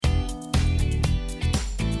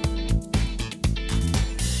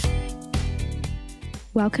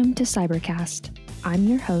Welcome to Cybercast. I'm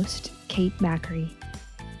your host, Kate Macri.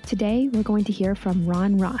 Today, we're going to hear from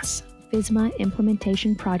Ron Ross, FISMA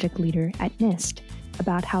Implementation Project Leader at NIST,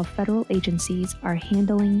 about how federal agencies are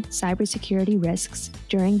handling cybersecurity risks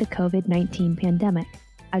during the COVID-19 pandemic,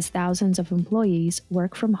 as thousands of employees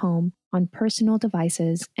work from home on personal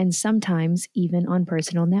devices and sometimes even on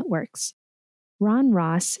personal networks. Ron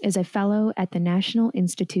Ross is a fellow at the National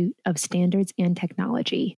Institute of Standards and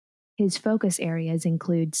Technology. His focus areas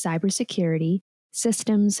include cybersecurity,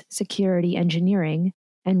 systems security engineering,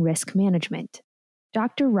 and risk management.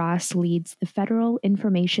 Dr. Ross leads the Federal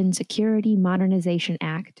Information Security Modernization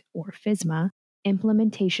Act, or FISMA,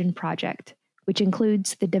 implementation project, which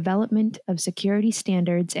includes the development of security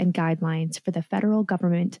standards and guidelines for the federal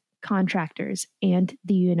government, contractors, and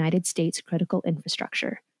the United States critical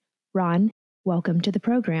infrastructure. Ron, welcome to the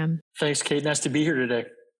program. Thanks, Kate. Nice to be here today.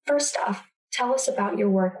 First off, tell us about your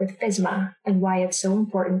work with FISMA and why it's so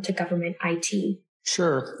important to government IT.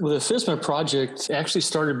 Sure. Well, the FISMA project actually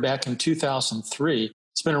started back in 2003.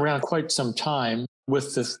 It's been around quite some time.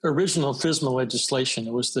 With the original FISMA legislation,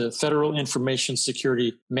 it was the Federal Information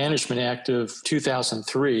Security Management Act of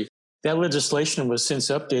 2003. That legislation was since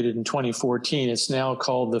updated in 2014. It's now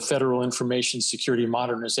called the Federal Information Security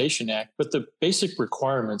Modernization Act, but the basic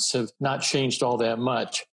requirements have not changed all that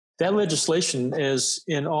much. That legislation is,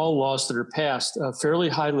 in all laws that are passed, fairly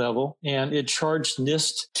high level, and it charged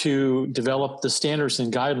NIST to develop the standards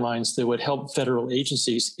and guidelines that would help federal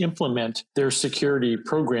agencies implement their security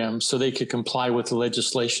programs so they could comply with the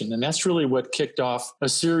legislation. And that's really what kicked off a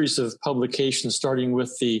series of publications, starting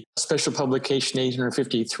with the Special Publication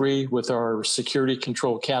 853 with our security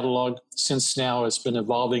control catalog. Since now it's been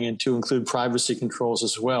evolving and to include privacy controls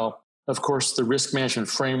as well. Of course, the risk management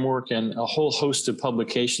framework and a whole host of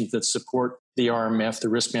publications that support the RMF, the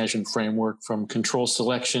risk management framework, from control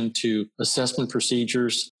selection to assessment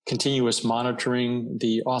procedures, continuous monitoring,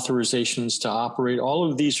 the authorizations to operate. All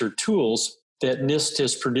of these are tools that NIST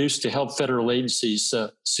has produced to help federal agencies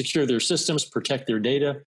secure their systems, protect their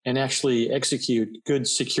data, and actually execute good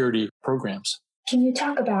security programs. Can you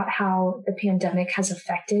talk about how the pandemic has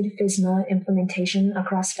affected FISMA implementation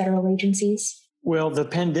across federal agencies? Well, the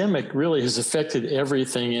pandemic really has affected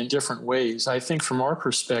everything in different ways. I think from our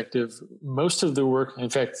perspective, most of the work, in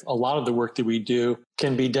fact, a lot of the work that we do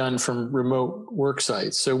can be done from remote work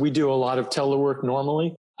sites. So we do a lot of telework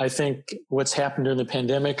normally. I think what's happened during the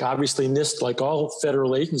pandemic, obviously NIST, like all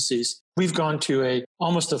federal agencies, we've gone to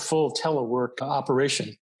almost a full telework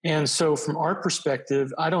operation. And so from our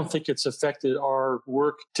perspective, I don't think it's affected our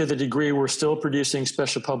work to the degree we're still producing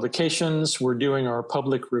special publications. We're doing our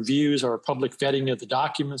public reviews, our public vetting of the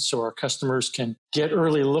documents so our customers can get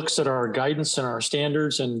early looks at our guidance and our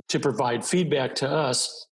standards and to provide feedback to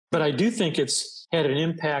us. But I do think it's had an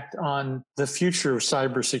impact on the future of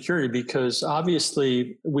cybersecurity because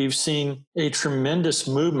obviously we've seen a tremendous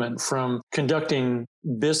movement from conducting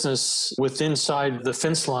business inside the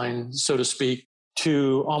fence line, so to speak,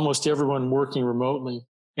 to almost everyone working remotely.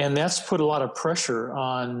 And that's put a lot of pressure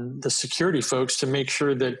on the security folks to make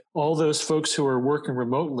sure that all those folks who are working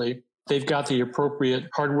remotely, they've got the appropriate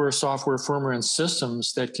hardware, software, firmware, and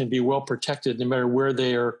systems that can be well protected no matter where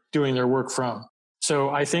they are doing their work from. So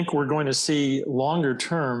I think we're going to see longer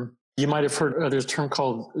term, you might have heard there's a term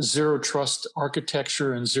called zero trust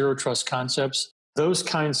architecture and zero trust concepts. Those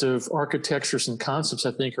kinds of architectures and concepts,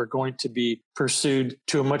 I think, are going to be pursued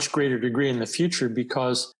to a much greater degree in the future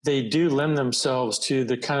because they do lend themselves to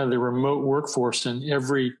the kind of the remote workforce, and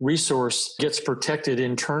every resource gets protected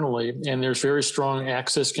internally. And there's very strong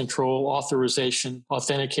access control, authorization,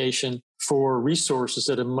 authentication for resources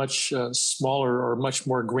at a much smaller or much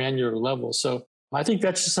more granular level. So I think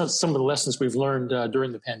that's just some of the lessons we've learned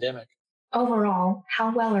during the pandemic. Overall,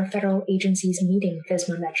 how well are federal agencies meeting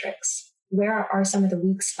FISMA metrics? Where are some of the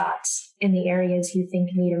weak spots in the areas you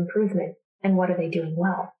think need improvement, and what are they doing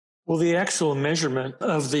well? Well, the actual measurement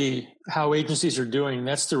of how agencies are doing,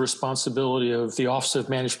 that's the responsibility of the Office of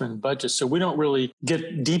Management and Budget. So we don't really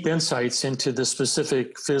get deep insights into the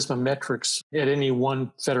specific FISMA metrics at any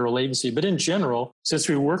one federal agency. But in general, since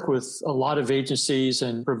we work with a lot of agencies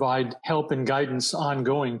and provide help and guidance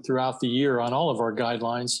ongoing throughout the year on all of our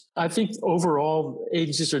guidelines, I think overall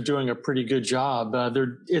agencies are doing a pretty good job.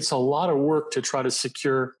 It's a lot of work to try to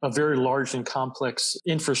secure a very large and complex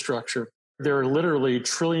infrastructure. There are literally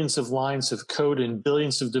trillions of lines of code and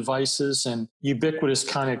billions of devices and ubiquitous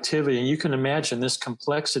connectivity. And you can imagine this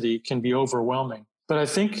complexity can be overwhelming. But I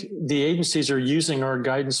think the agencies are using our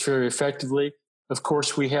guidance very effectively. Of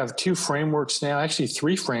course, we have two frameworks now, actually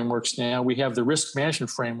three frameworks now. We have the risk management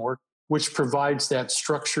framework, which provides that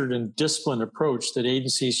structured and disciplined approach that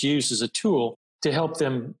agencies use as a tool to help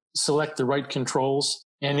them select the right controls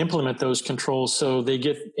and implement those controls so they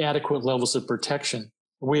get adequate levels of protection.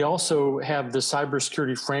 We also have the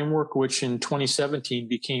cybersecurity framework, which in 2017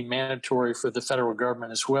 became mandatory for the federal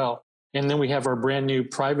government as well. And then we have our brand new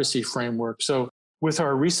privacy framework. So with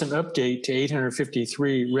our recent update to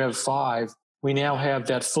 853 Rev 5, we now have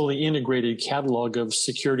that fully integrated catalog of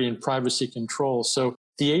security and privacy controls. So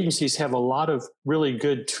the agencies have a lot of really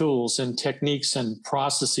good tools and techniques and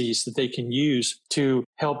processes that they can use to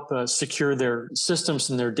help secure their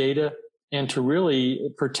systems and their data and to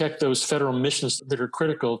really protect those federal missions that are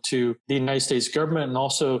critical to the United States government and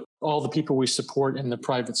also all the people we support in the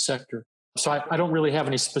private sector. So I don't really have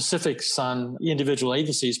any specifics on individual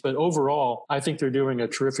agencies, but overall, I think they're doing a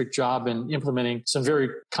terrific job in implementing some very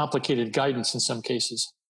complicated guidance in some cases.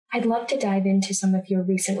 I'd love to dive into some of your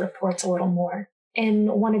recent reports a little more. In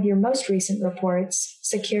one of your most recent reports,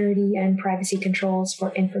 Security and Privacy Controls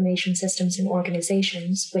for Information Systems and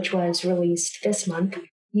Organizations, which was released this month,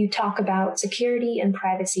 you talk about security and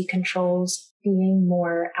privacy controls being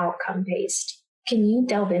more outcome-based. Can you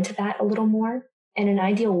delve into that a little more? In an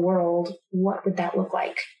ideal world, what would that look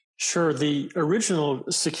like? Sure. The original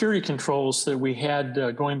security controls that we had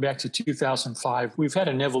going back to 2005, we've had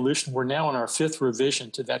an evolution. We're now on our 5th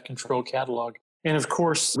revision to that control catalog. And of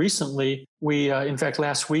course, recently, in fact,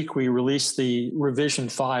 last week, we released the revision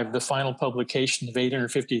 5, the final publication of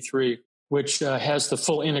 853, which has the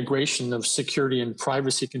full integration of security and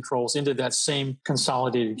privacy controls into that same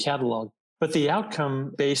consolidated catalog. But the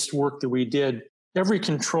outcome-based work that we did, every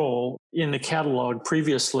control in the catalog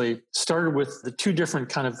previously started with the 2 different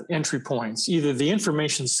kind of entry points. Either the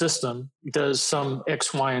information system does some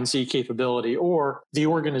X, Y, and Z capability, or the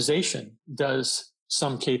organization does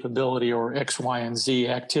some capability or X, Y, and Z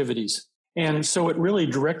activities. And so it really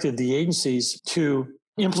directed the agencies to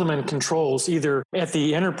implement controls either at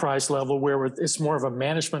the enterprise level where it's more of a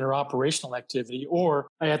management or operational activity, or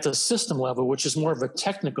at the system level, which is more of a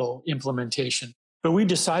technical implementation. But we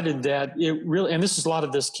decided that it really, and a lot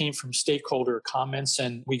of this came from stakeholder comments,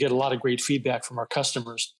 and we get a lot of great feedback from our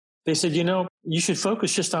customers. They said, you should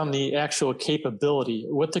focus just on the actual capability,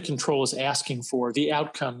 what the control is asking for, the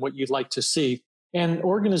outcome, what you'd like to see. And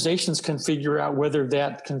organizations can figure out whether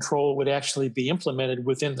that control would actually be implemented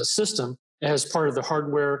within the system as part of the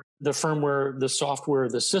hardware, the firmware, the software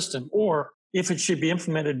of the system, or if it should be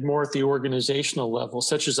implemented more at the organizational level,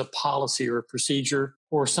 such as a policy or a procedure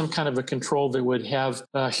or some kind of a control that would have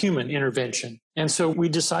human intervention. And so we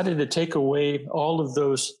decided to take away all of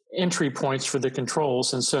those entry points for the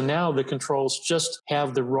controls. And so now the controls just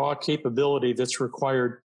have the raw capability that's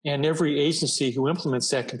required. And every agency who implements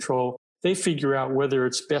that control, they figure out whether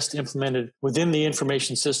it's best implemented within the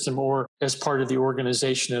information system or as part of the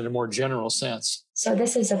organization in a more general sense. So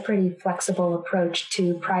this is a pretty flexible approach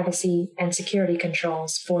to privacy and security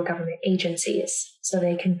controls for government agencies, so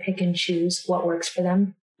they can pick and choose what works for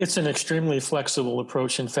them. It's an extremely flexible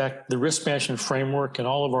approach. In fact, the risk management framework and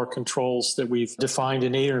all of our controls that we've defined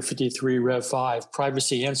in 853 Rev 5,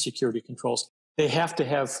 privacy and security controls, they have to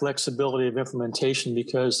have flexibility of implementation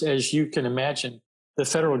because, as you can imagine, the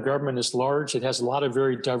federal government is large. It has a lot of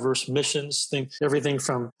very diverse missions, everything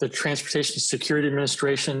from the Transportation Security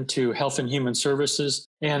Administration to Health and Human Services.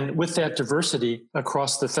 And with that diversity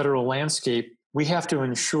across the federal landscape, we have to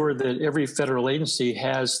ensure that every federal agency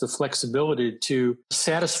has the flexibility to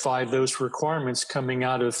satisfy those requirements coming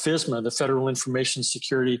out of FISMA, the Federal Information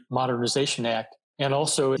Security Modernization Act. And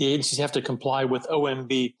also, the agencies have to comply with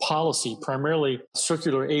OMB policy, primarily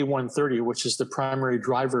Circular A130, which is the primary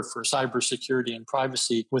driver for cybersecurity and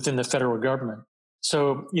privacy within the federal government.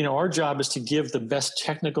 So, our job is to give the best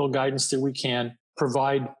technical guidance that we can,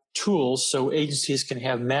 provide tools so agencies can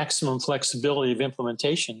have maximum flexibility of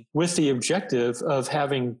implementation with the objective of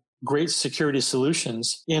having great security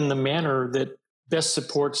solutions in the manner that best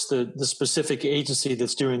supports the specific agency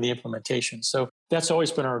that's doing the implementation. So that's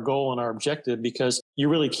always been our goal and our objective because you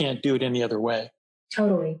really can't do it any other way.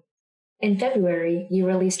 Totally. In February, you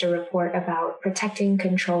released a report about protecting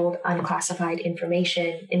controlled unclassified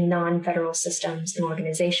information in non-federal systems and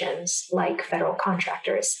organizations like federal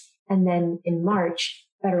contractors. And then in March,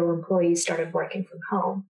 federal employees started working from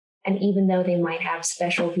home. And even though they might have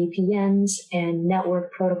special VPNs and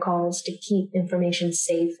network protocols to keep information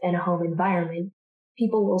safe in a home environment,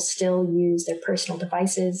 people will still use their personal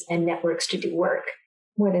devices and networks to do work.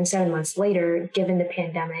 More than 7 months later, given the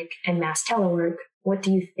pandemic and mass telework, What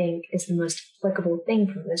do you think is the most applicable thing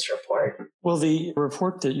from this report? Well, the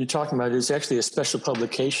report that you're talking about is actually a special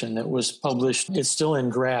publication that was published. It's still in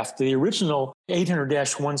draft. The original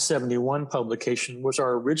 800-171 publication was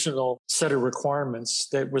our original set of requirements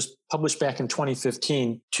that was published back in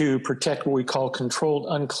 2015 to protect what we call controlled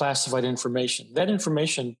unclassified information. That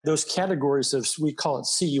information, those categories of, we call it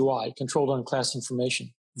CUI, controlled unclassified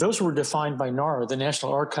information. Those were defined by NARA, the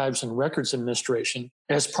National Archives and Records Administration,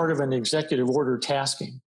 as part of an executive order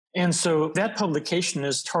tasking. And so that publication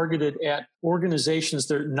is targeted at organizations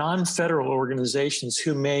that are non-federal organizations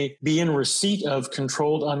who may be in receipt of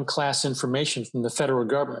controlled unclassified information from the federal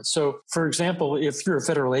government. So, for example, if you're a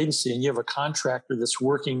federal agency and you have a contractor that's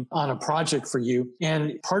working on a project for you,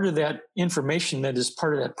 and part of that information that is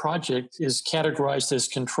part of that project is categorized as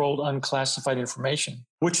controlled unclassified information,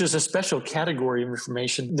 which is a special category of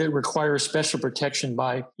information that requires special protection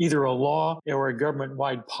by either a law or a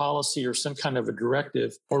government-wide policy or some kind of a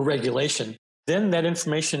directive or regulation, then that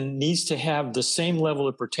information needs to have the same level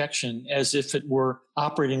of protection as if it were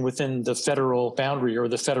operating within the federal boundary or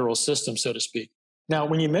the federal system, so to speak. Now,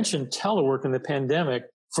 when you mentioned telework in the pandemic,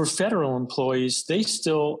 for federal employees, they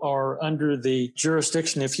still are under the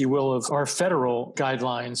jurisdiction, if you will, of our federal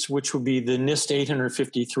guidelines, which would be the NIST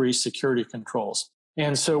 853 security controls.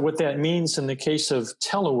 And so what that means in the case of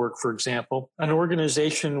telework, for example, an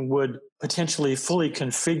organization would potentially fully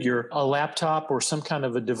configure a laptop or some kind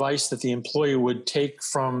of a device that the employee would take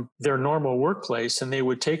from their normal workplace, and they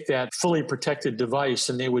would take that fully protected device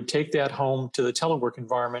and they would take that home to the telework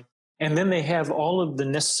environment. And then they have all of the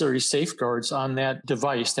necessary safeguards on that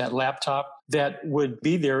device, that laptop, that would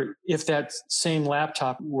be there if that same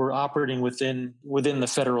laptop were operating within the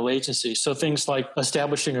federal agency. So things like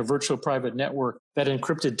establishing a virtual private network, that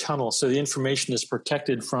encrypted tunnel, so the information is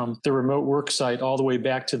protected from the remote work site all the way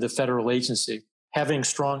back to the federal agency. Having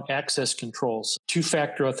strong access controls,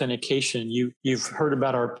 two-factor authentication. You've heard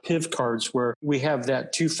about our PIV cards, where we have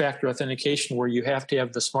that two-factor authentication where you have to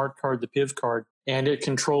have the smart card, the PIV card, and it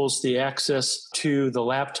controls the access to the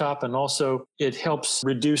laptop. And also it helps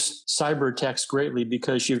reduce cyber attacks greatly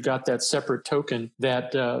because you've got that separate token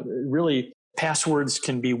that really passwords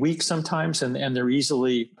can be weak sometimes and they're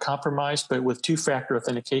easily compromised, but with two-factor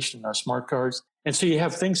authentication, our smart cards. And so you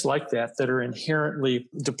have things like that that are inherently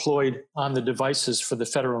deployed on the devices for the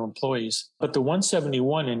federal employees. But the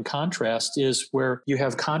 171, in contrast, is where you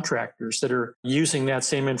have contractors that are using that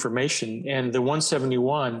same information. And the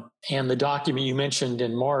 171 and the document you mentioned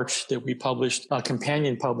in March that we published, a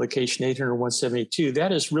companion publication, 800-172,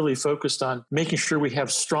 that is really focused on making sure we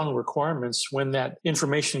have strong requirements when that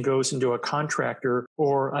information goes into a contractor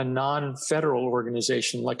or a non-federal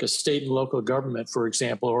organization like a state and local government, for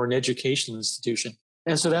example, or an education institution.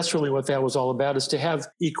 And so that's really what that was all about, is to have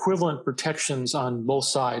equivalent protections on both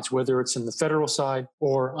sides, whether it's in the federal side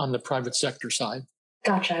or on the private sector side.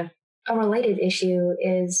 Gotcha. A related issue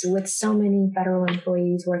is with so many federal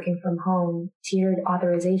employees working from home, tiered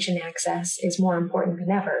authorization access is more important than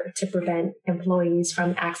ever to prevent employees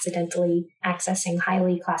from accidentally accessing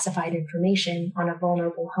highly classified information on a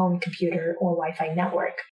vulnerable home computer or Wi-Fi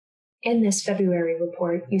network. In this February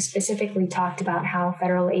report, you specifically talked about how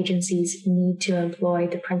federal agencies need to employ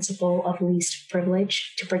the principle of least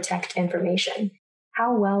privilege to protect information.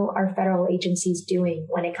 How well are federal agencies doing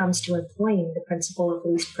when it comes to employing the principle of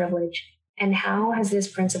least privilege? And how has this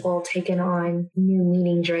principle taken on new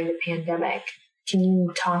meaning during the pandemic? Can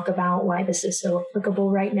you talk about why this is so applicable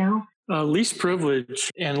right now? Least privilege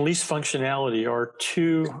and least functionality are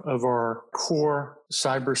two of our core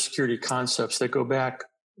cybersecurity concepts that go back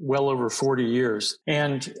well over 40 years.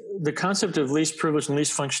 And the concept of least privilege and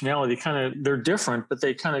least functionality, they're different, but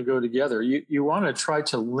they kind of go together. You want to try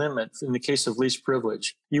to limit, in the case of least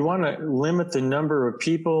privilege, you want to limit the number of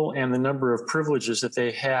people and the number of privileges that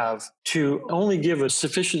they have to only give a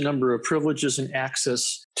sufficient number of privileges and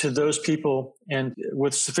access to those people and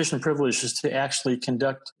with sufficient privileges to actually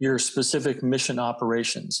conduct your specific mission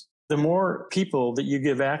operations. The more people that you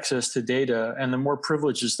give access to data and the more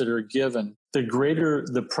privileges that are given, the greater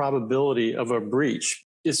the probability of a breach.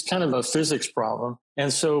 It's kind of a physics problem.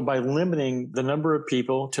 And so by limiting the number of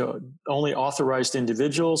people to only authorized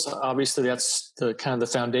individuals, obviously that's the kind of the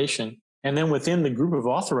foundation. And then within the group of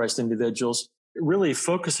authorized individuals, really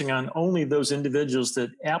focusing on only those individuals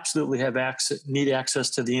that absolutely have need access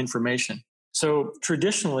to the information. So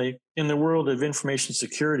traditionally, in the world of information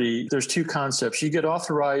security, there's two concepts. You get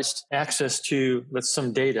authorized access to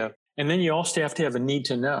some data, and then you also have to have a need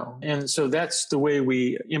to know. And so that's the way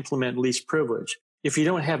we implement least privilege. If you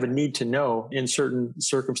don't have a need to know in certain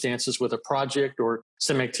circumstances with a project or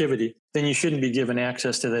some activity, then you shouldn't be given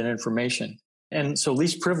access to that information. And so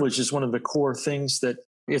least privilege is one of the core things that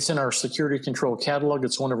it's in our security control catalog.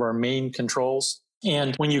 It's one of our main controls.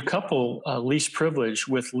 And when you couple least privilege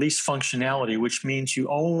with least functionality, which means you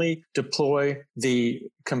only deploy the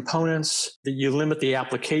components, that you limit the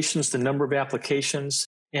applications, the number of applications,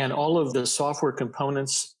 and all of the software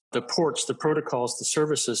components, the ports, the protocols, the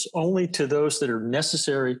services, only to those that are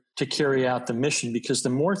necessary to carry out the mission. Because the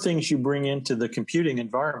more things you bring into the computing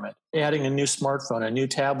environment, adding a new smartphone, a new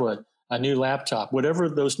tablet, a new laptop, whatever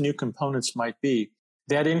those new components might be,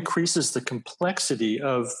 that increases the complexity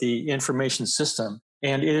of the information system,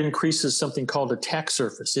 and it increases something called attack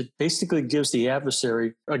surface. It basically gives the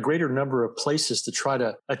adversary a greater number of places to try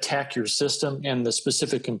to attack your system and the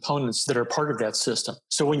specific components that are part of that system.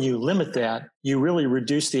 So when you limit that, you really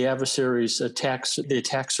reduce the adversary's attack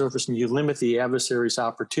surface, and you limit the adversary's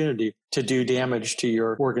opportunity to do damage to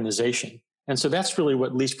your organization. And so that's really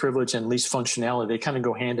what least privilege and least functionality, they kind of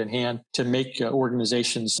go hand in hand to make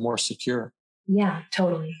organizations more secure. Yeah,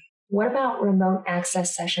 totally. What about remote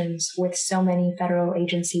access sessions with so many federal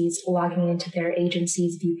agencies logging into their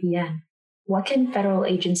agency's VPN? What can federal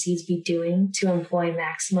agencies be doing to employ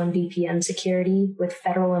maximum VPN security with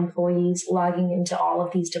federal employees logging into all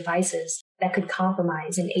of these devices that could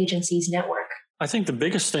compromise an agency's network? I think the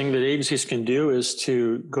biggest thing that agencies can do is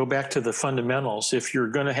to go back to the fundamentals. If you're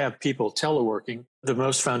going to have people teleworking, the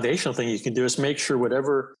most foundational thing you can do is make sure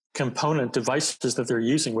whatever component devices that they're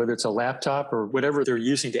using, whether it's a laptop or whatever they're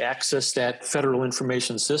using to access that federal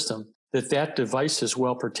information system, that device is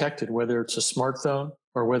well protected, whether it's a smartphone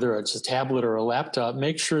or whether it's a tablet or a laptop.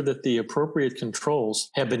 Make sure that the appropriate controls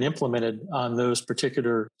have been implemented on those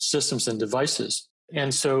particular systems and devices.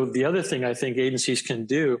 And so the other thing I think agencies can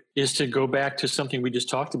do is to go back to something we just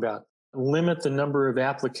talked about, limit the number of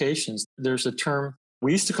applications. There's a term,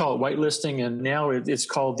 we used to call it whitelisting, and now it's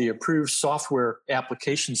called the approved software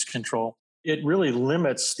applications control. It really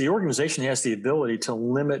limits, the organization has the ability to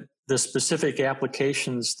limit the specific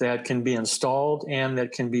applications that can be installed and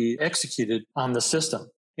that can be executed on the system.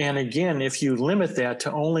 And again, if you limit that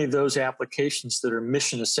to only those applications that are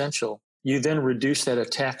mission essential, you then reduce that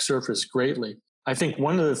attack surface greatly. I think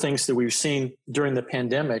one of the things that we've seen during the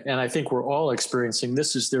pandemic, and I think we're all experiencing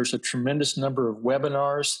this, is there's a tremendous number of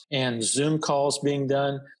webinars and Zoom calls being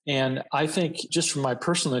done. And I think just from my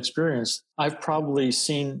personal experience, I've probably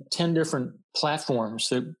seen 10 different platforms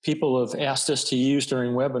that people have asked us to use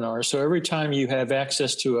during webinars. So every time you have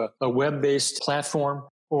access to a web-based platform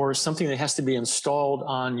or something that has to be installed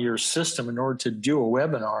on your system in order to do a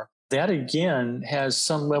webinar, that again has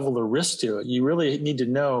some level of risk to it. You really need to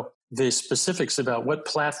know the specifics about what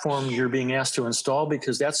platform you're being asked to install,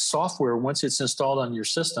 because that software, once it's installed on your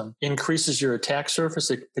system, increases your attack surface.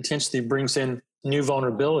 It potentially brings in new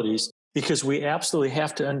vulnerabilities, because we absolutely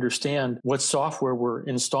have to understand what software we're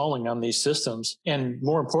installing on these systems. And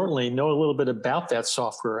more importantly, know a little bit about that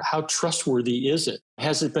software. How trustworthy is it?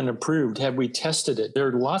 Has it been approved? Have we tested it? There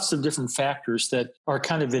are lots of different factors that are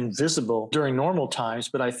kind of invisible during normal times,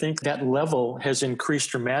 but I think that level has increased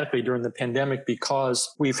dramatically during the pandemic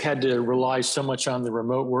because we've had to rely so much on the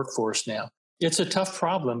remote workforce now. It's a tough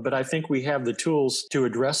problem, but I think we have the tools to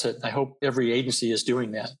address it. I hope every agency is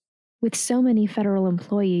doing that. With so many federal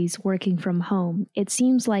employees working from home, it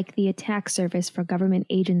seems like the attack surface for government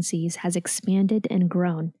agencies has expanded and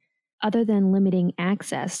grown. Other than limiting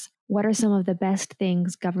access, what are some of the best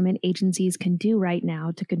things government agencies can do right now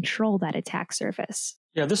to control that attack surface?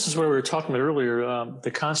 Yeah, this is what we were talking about earlier, the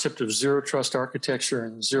concept of zero trust architecture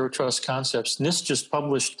and zero trust concepts. NIST just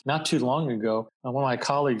published not too long ago, one of my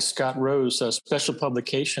colleagues, Scott Rose, a special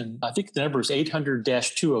publication. I think the number is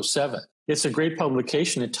 800-207. It's a great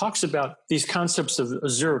publication. It talks about these concepts of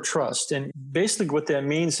zero trust. And basically what that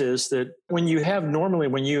means is that when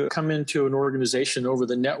you come into an organization over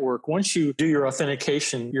the network, once you do your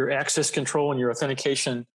authentication, your access control and your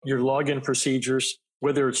authentication, your login procedures,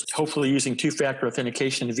 whether it's hopefully using two-factor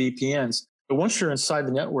authentication and VPNs, but once you're inside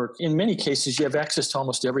the network, in many cases, you have access to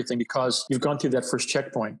almost everything because you've gone through that first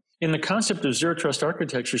checkpoint. In the concept of zero trust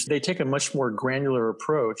architectures, they take a much more granular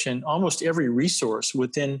approach, and almost every resource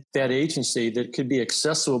within that agency that could be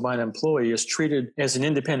accessible by an employee is treated as an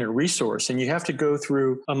independent resource. And you have to go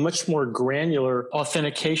through a much more granular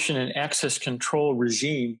authentication and access control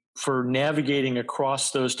regime for navigating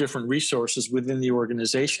across those different resources within the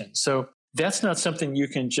organization. So that's not something you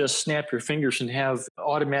can just snap your fingers and have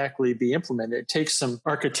automatically be implemented. It takes some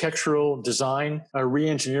architectural design,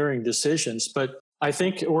 re-engineering decisions, but I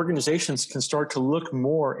think organizations can start to look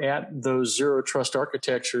more at those zero trust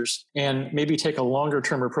architectures and maybe take a longer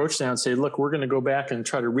term approach now and say, look, we're going to go back and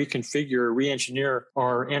try to reconfigure or re-engineer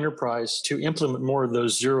our enterprise to implement more of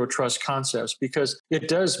those zero trust concepts, because it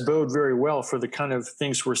does bode very well for the kind of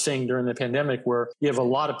things we're seeing during the pandemic, where you have a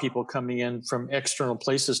lot of people coming in from external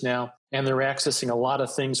places now, and they're accessing a lot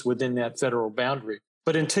of things within that federal boundary.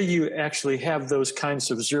 But until you actually have those kinds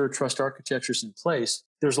of zero trust architectures in place,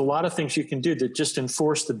 there's a lot of things you can do that just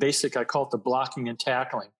enforce the basic, I call it the blocking and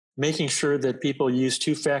tackling, making sure that people use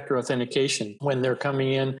two-factor authentication when they're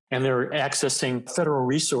coming in and they're accessing federal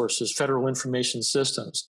resources, federal information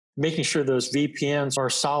systems, making sure those VPNs are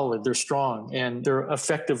solid, they're strong, and they're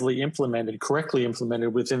effectively implemented, correctly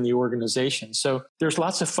implemented within the organization. So there's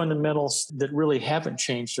lots of fundamentals that really haven't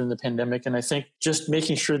changed during the pandemic. And I think just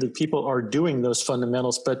making sure that people are doing those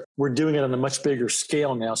fundamentals, but we're doing it on a much bigger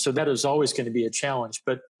scale now. So that is always going to be a challenge,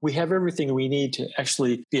 but we have everything we need to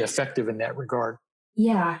actually be effective in that regard.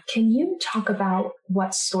 Yeah. Can you talk about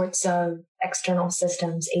what sorts of external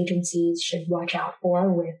systems agencies should watch out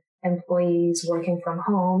for with employees working from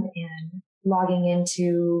home and logging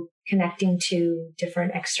into, connecting to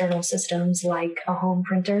different external systems like a home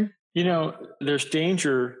printer? You know, there's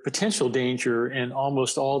potential danger in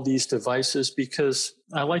almost all these devices, because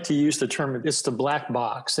I like to use the term, it's the black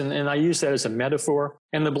box. And I use that as a metaphor.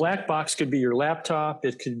 And the black box could be your laptop,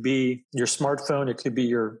 it could be your smartphone, it could be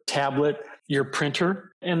your tablet, your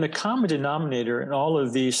printer. And the common denominator in all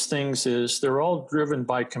of these things is they're all driven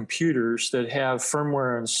by computers that have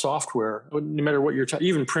firmware and software, no matter what you're talking,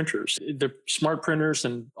 even printers. The smart printers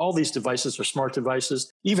and all these devices are smart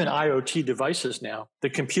devices, even IoT devices now. The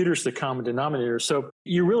computer's the common denominator. So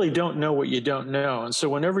you really don't know what you don't know. And so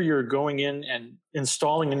whenever you're going in and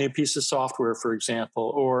installing a new piece of software, for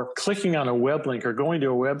example, or clicking on a web link or going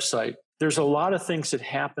to a website, there's a lot of things that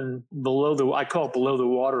happen I call it below the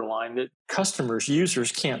waterline, that customers,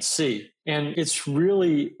 users can't see. And it's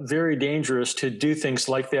really very dangerous to do things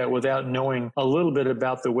like that without knowing a little bit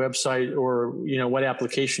about the website or, what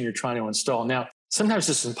application you're trying to install. Now, sometimes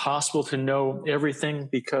it's impossible to know everything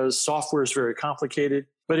because software is very complicated.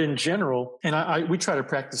 But in general, and we try to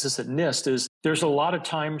practice this at NIST, is there's a lot of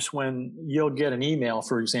times when you'll get an email,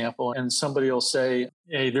 for example, and somebody will say,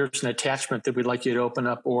 hey, there's an attachment that we'd like you to open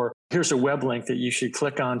up, or here's a web link that you should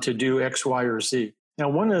click on to do X, Y, or Z. Now,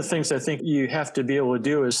 one of the things I think you have to be able to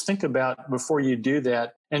do is think about before you do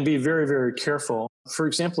that and be very, very careful. For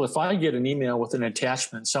example, if I get an email with an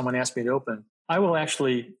attachment, someone asks me to open, I will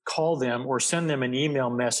actually call them or send them an email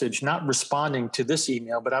message, not responding to this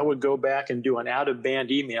email, but I would go back and do an out-of-band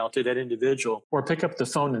email to that individual or pick up the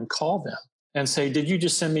phone and call them and say, did you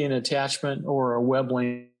just send me an attachment or a web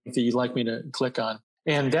link that you'd like me to click on?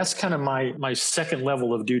 And that's kind of my second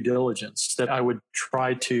level of due diligence that I would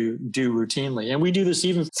try to do routinely. And we do this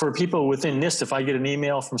even for people within NIST. If I get an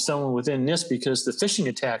email from someone within NIST, because the phishing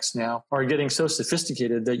attacks now are getting so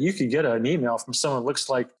sophisticated that you could get an email from someone who looks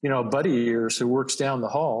like, a buddy of yours who works down the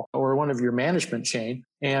hall or one of your management chain.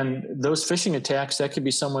 And those phishing attacks, that could be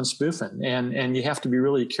someone spoofing. And you have to be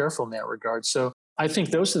really careful in that regard. So I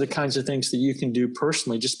think those are the kinds of things that you can do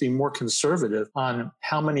personally. Just be more conservative on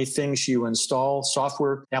how many things you install,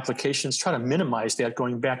 software applications. Try to minimize that,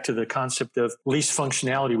 going back to the concept of least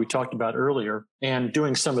functionality we talked about earlier, and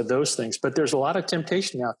doing some of those things. But there's a lot of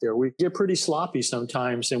temptation out there. We get pretty sloppy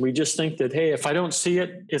sometimes, and we just think that, hey, if I don't see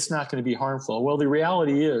it, it's not going to be harmful. Well, the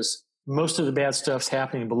reality is most of the bad stuff's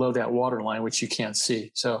happening below that waterline, which you can't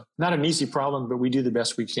see. So not an easy problem, but we do the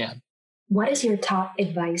best we can. What is your top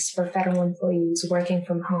advice for federal employees working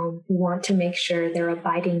from home who want to make sure they're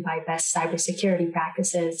abiding by best cybersecurity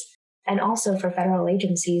practices, and also for federal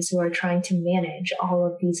agencies who are trying to manage all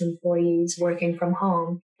of these employees working from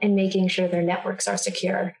home and making sure their networks are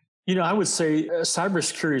secure? I would say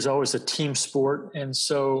cybersecurity is always a team sport. And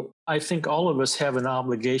so I think all of us have an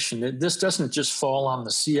obligation that this doesn't just fall on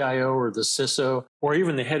the CIO or the CISO or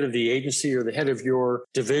even the head of the agency or the head of your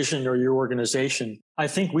division or your organization. I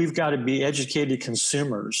think we've got to be educated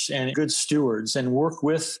consumers and good stewards and work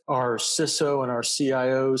with our CISO and our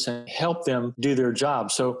CIOs and help them do their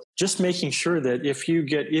job. So just making sure that if you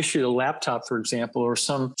get issued a laptop, for example, or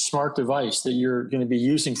some smart device that you're going to be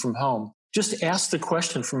using from home, just ask the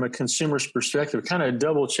question from a consumer's perspective, kind of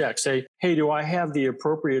double check, say, hey, do I have the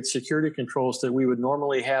appropriate security controls that we would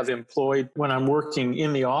normally have employed when I'm working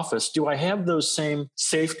in the office? Do I have those same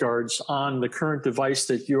safeguards on the current device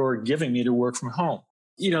that you're giving me to work from home?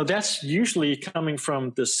 That's usually coming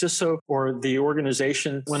from the CISO or the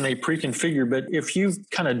organization when they pre-configure. But if you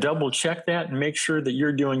kind of double check that and make sure that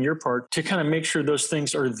you're doing your part to kind of make sure those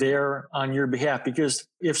things are there on your behalf, because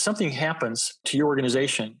if something happens to your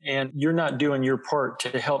organization and you're not doing your part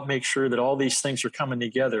to help make sure that all these things are coming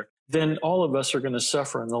together, then all of us are going to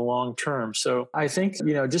suffer in the long term. So I think,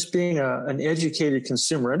 just being an educated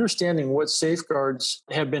consumer, understanding what safeguards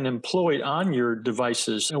have been employed on your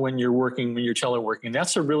devices when you're teleworking,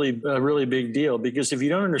 that's a really big deal. Because if you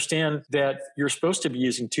don't understand that you're supposed to be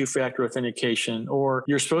using two-factor authentication, or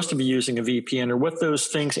you're supposed to be using a VPN, or what those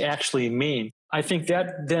things actually mean, I think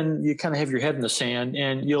that then you kind of have your head in the sand,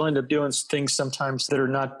 and you'll end up doing things sometimes that are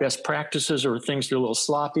not best practices, or things that are a little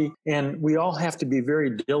sloppy. And we all have to be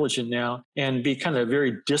very diligent now and be kind of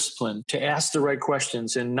very disciplined to ask the right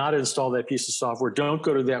questions and not install that piece of software. Don't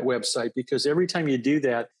go to that website, because every time you do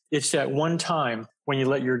that, it's that one time when you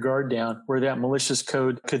let your guard down where that malicious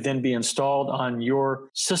code could then be installed on your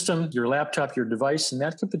system, your laptop, your device, and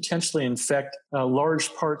that could potentially infect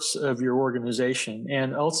large parts of your organization.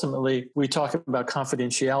 And ultimately, we talk about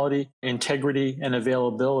confidentiality, integrity, and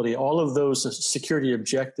availability. All of those security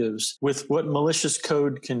objectives, with what malicious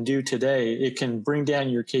code can do today, it can bring down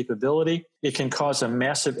your capability. It can cause a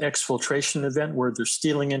massive exfiltration event where they're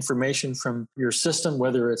stealing information from your system,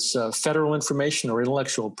 whether it's federal information or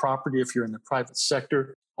intellectual property if you're in the private sector.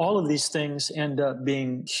 All of these things end up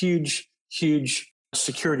being huge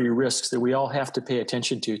security risks that we all have to pay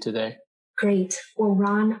attention to today. Great. Well,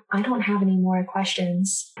 Ron, I don't have any more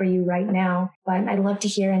questions for you right now, but I'd love to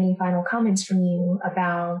hear any final comments from you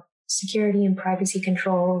about security and privacy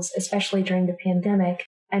controls, especially during the pandemic,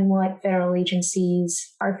 and what federal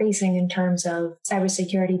agencies are facing in terms of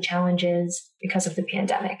cybersecurity challenges because of the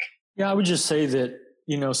pandemic. Yeah, I would just say that,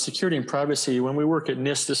 security and privacy, when we work at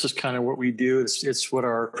NIST, this is kind of what we do. It's what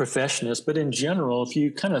our profession is. But in general, if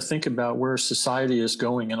you kind of think about where society is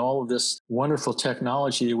going and all of this wonderful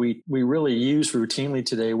technology that we really use routinely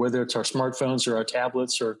today, whether it's our smartphones or our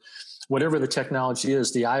tablets or whatever the technology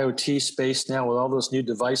is, the IoT space now with all those new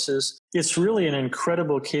devices, it's really an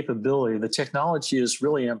incredible capability. The technology is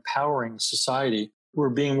really empowering society. We're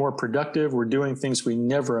being more productive. We're doing things we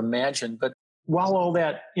never imagined. But while all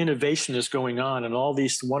that innovation is going on and all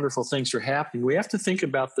these wonderful things are happening, we have to think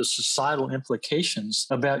about the societal implications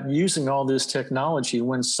about using all this technology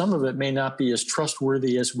when some of it may not be as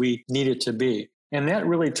trustworthy as we need it to be. And that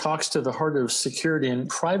really talks to the heart of security. And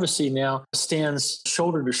privacy now stands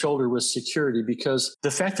shoulder to shoulder with security, because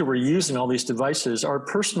the fact that we're using all these devices, our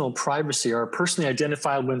personal privacy, our personally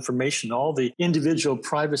identifiable information, all the individual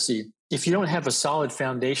privacy, if you don't have a solid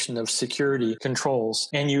foundation of security controls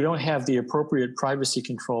and you don't have the appropriate privacy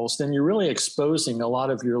controls, then you're really exposing a lot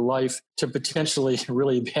of your life to potentially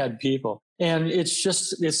really bad people. And it's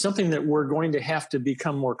something that we're going to have to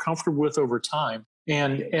become more comfortable with over time.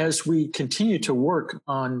 And as we continue to work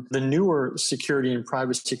on the newer security and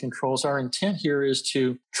privacy controls, our intent here is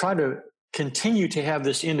to try to continue to have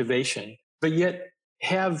this innovation, but yet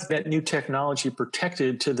have that new technology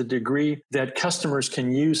protected to the degree that customers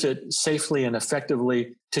can use it safely and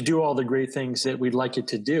effectively to do all the great things that we'd like it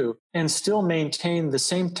to do, and still maintain the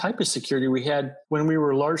same type of security we had when we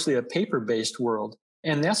were largely a paper-based world.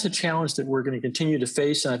 And that's a challenge that we're going to continue to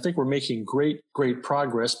face. And I think we're making great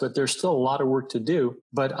progress, but there's still a lot of work to do.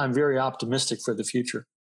 But I'm very optimistic for the future.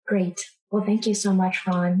 Great. Well, thank you so much,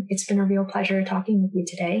 Ron. It's been a real pleasure talking with you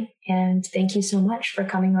today. And thank you so much for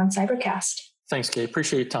coming on Cybercast. Thanks, Kate.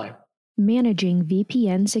 Appreciate your time. Managing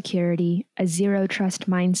VPN security, a zero trust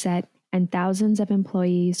mindset, and thousands of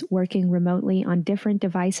employees working remotely on different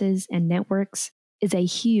devices and networks is a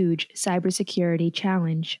huge cybersecurity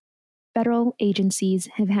challenge. Federal agencies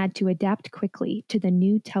have had to adapt quickly to the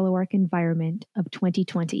new telework environment of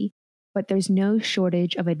 2020, but there's no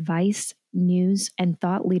shortage of advice, news, and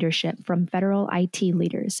thought leadership from federal IT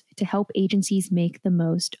leaders to help agencies make the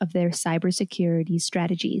most of their cybersecurity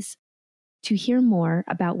strategies. To hear more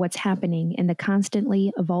about what's happening in the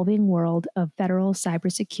constantly evolving world of federal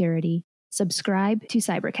cybersecurity, subscribe to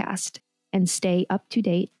Cybercast and stay up to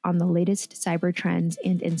date on the latest cyber trends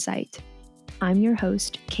and insight. I'm your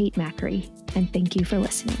host, Kate Macri, and thank you for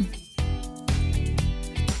listening.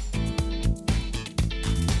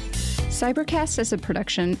 Cybercast is a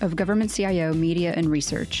production of Government CIO Media and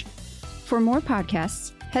Research. For more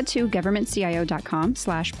podcasts, head to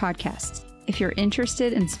governmentcio.com/podcasts. If you're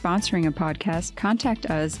interested in sponsoring a podcast, contact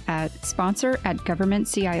us at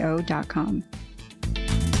sponsor@governmentcio.com.